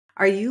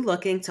Are you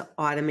looking to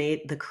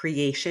automate the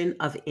creation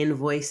of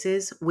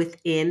invoices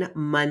within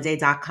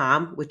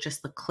Monday.com with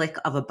just the click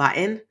of a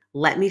button?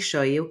 Let me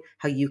show you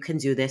how you can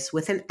do this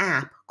with an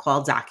app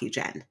called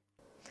DocuGen.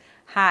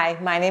 Hi,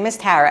 my name is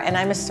Tara, and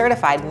I'm a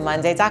certified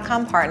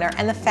Monday.com partner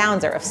and the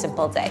founder of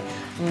Simpleday.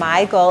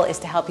 My goal is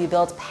to help you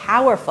build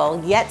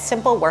powerful yet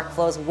simple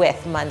workflows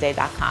with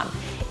Monday.com.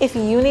 If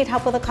you need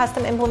help with a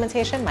custom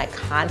implementation, my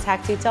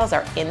contact details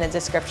are in the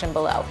description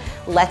below.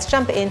 Let's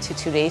jump into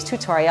today's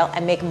tutorial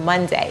and make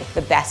Monday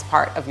the best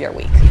part of your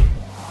week.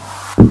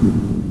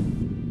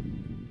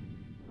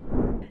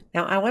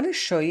 Now, I want to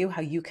show you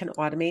how you can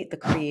automate the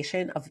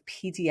creation of a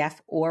PDF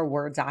or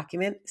Word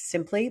document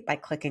simply by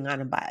clicking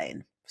on a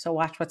button. So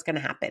watch what's going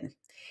to happen.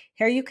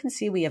 Here you can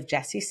see we have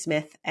Jesse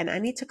Smith, and I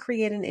need to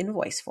create an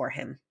invoice for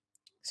him.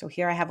 So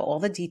here I have all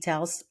the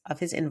details of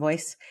his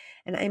invoice,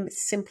 and I'm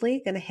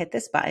simply going to hit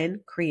this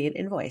button, Create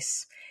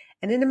Invoice.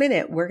 And in a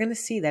minute, we're going to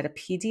see that a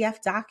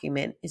PDF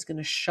document is going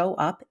to show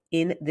up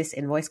in this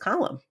invoice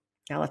column.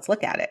 Now let's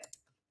look at it.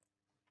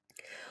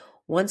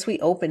 Once we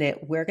open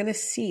it, we're going to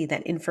see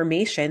that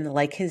information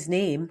like his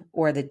name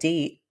or the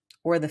date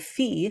or the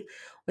fee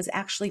was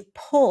actually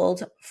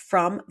pulled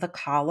from the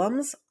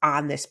columns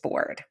on this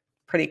board.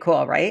 Pretty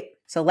cool, right?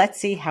 So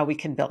let's see how we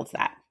can build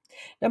that.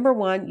 Number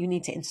one, you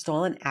need to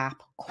install an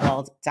app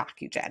called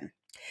DocuGen.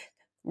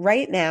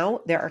 Right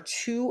now, there are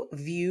two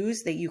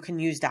views that you can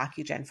use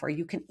DocuGen for.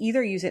 You can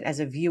either use it as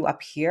a view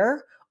up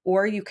here,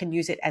 or you can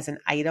use it as an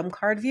item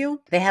card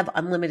view. They have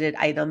unlimited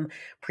item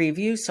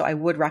previews, so I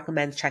would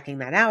recommend checking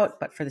that out.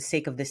 But for the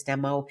sake of this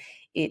demo,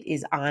 it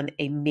is on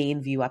a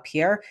main view up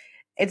here.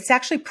 It's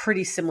actually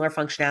pretty similar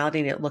functionality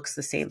and it looks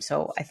the same.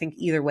 So I think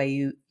either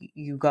way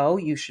you go,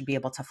 you should be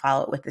able to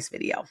follow it with this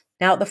video.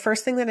 Now, the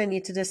first thing that I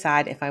need to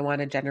decide if I want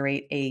to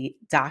generate a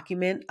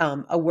document,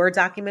 a Word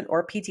document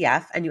or a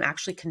PDF, and you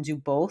actually can do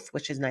both,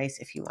 which is nice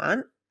if you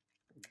want.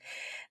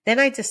 Then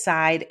I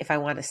decide if I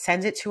want to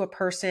send it to a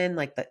person,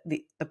 like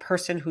the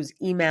person whose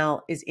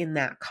email is in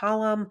that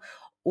column,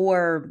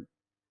 or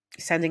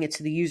sending it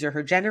to the user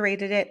who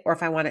generated it, or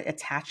if I want to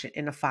attach it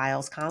in a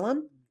files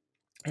column.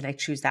 And I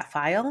choose that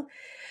file.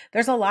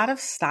 There's a lot of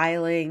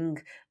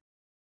styling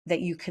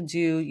that you can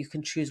do. You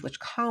can choose which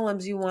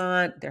columns you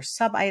want. There's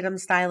sub-item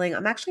styling.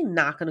 I'm actually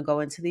not going to go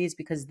into these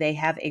because they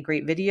have a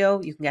great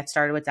video. You can get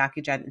started with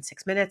DocuGen in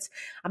 6 minutes.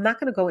 I'm not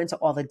going to go into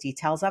all the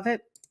details of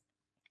it.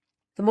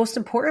 The most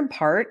important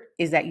part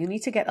is that you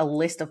need to get a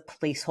list of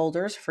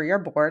placeholders for your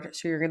board.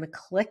 So you're going to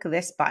click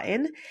this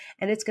button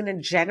and it's going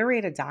to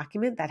generate a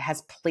document that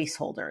has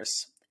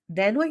placeholders.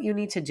 Then what you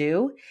need to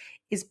do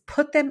is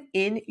put them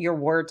in your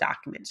Word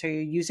document. So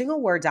you're using a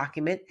Word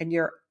document and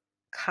you're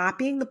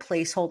copying the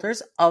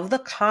placeholders of the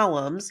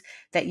columns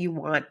that you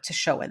want to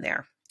show in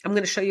there. I'm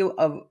going to show you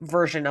a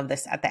version of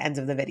this at the end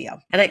of the video.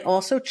 And I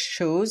also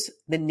chose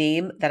the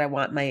name that I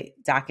want my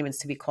documents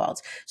to be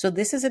called. So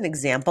this is an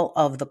example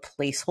of the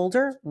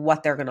placeholder,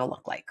 what they're going to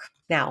look like.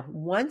 Now,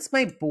 once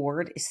my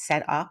board is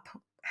set up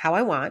how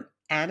I want,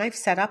 and I've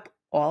set up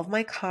all of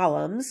my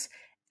columns,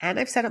 and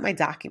I've set up my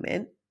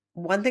document,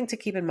 one thing to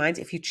keep in mind,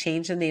 if you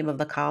change the name of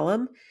the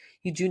column,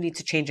 you do need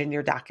to change in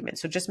your document.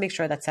 So just make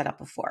sure that's set up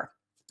before.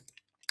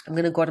 I'm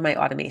going to go to my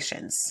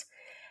automations.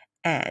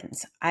 And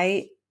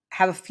I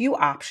have a few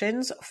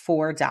options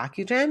for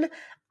DocuGen.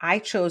 I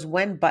chose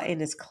when button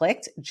is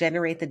clicked,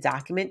 generate the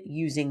document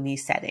using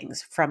these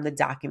settings from the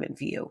document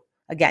view.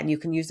 Again, you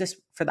can use this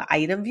for the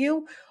item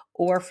view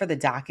or for the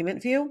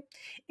document view.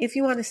 If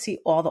you want to see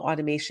all the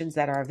automations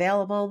that are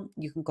available,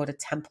 you can go to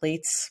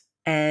templates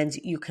and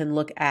you can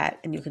look at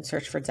and you can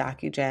search for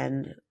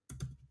DocuGen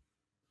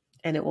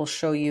and it will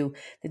show you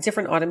the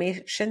different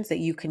automations that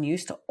you can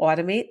use to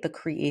automate the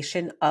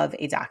creation of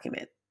a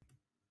document.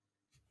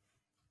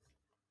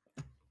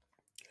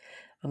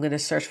 I'm going to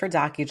search for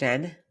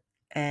DocuGen,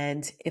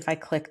 and if I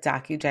click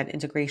DocuGen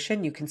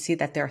integration, you can see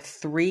that there are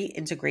 3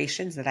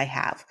 integrations that I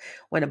have.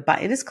 When a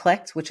button is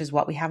clicked, which is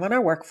what we have on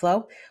our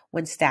workflow,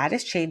 when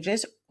status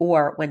changes,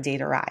 or when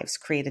date arrives,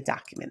 create a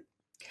document.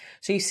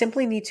 So you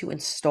simply need to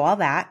install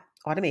that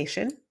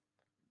automation.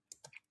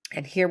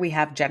 And here we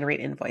have generate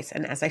invoice.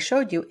 And as I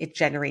showed you, it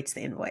generates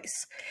the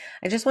invoice.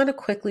 I just want to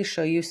quickly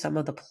show you some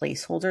of the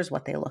placeholders,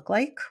 what they look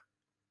like.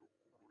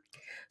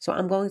 So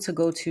I'm going to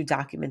go to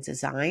document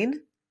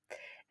design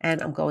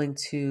and I'm going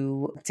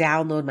to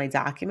download my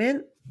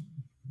document.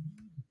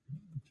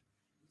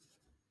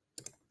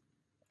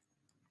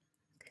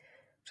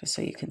 Just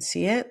so you can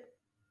see it.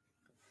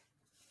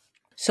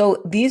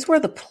 So these were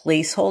the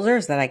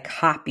placeholders that I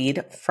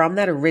copied from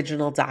that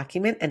original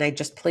document and I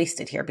just placed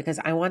it here because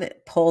I want to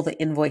pull the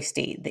invoice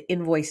date, the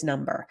invoice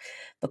number,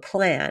 the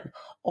plan,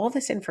 all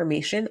this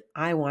information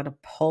I want to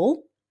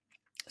pull.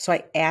 So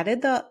I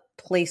added the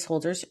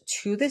placeholders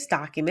to this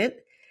document.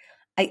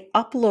 I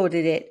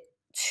uploaded it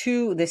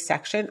to this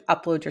section,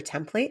 upload your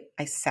template.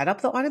 I set up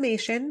the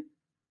automation.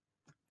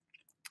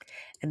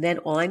 And then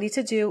all I need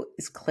to do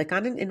is click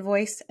on an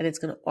invoice and it's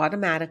going to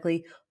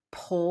automatically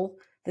pull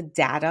the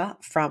data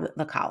from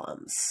the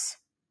columns.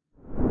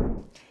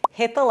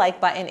 Hit the like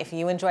button if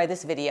you enjoyed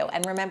this video,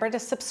 and remember to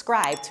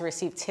subscribe to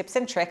receive tips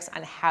and tricks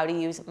on how to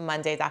use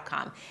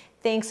Monday.com.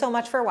 Thanks so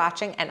much for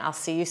watching, and I'll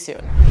see you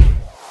soon.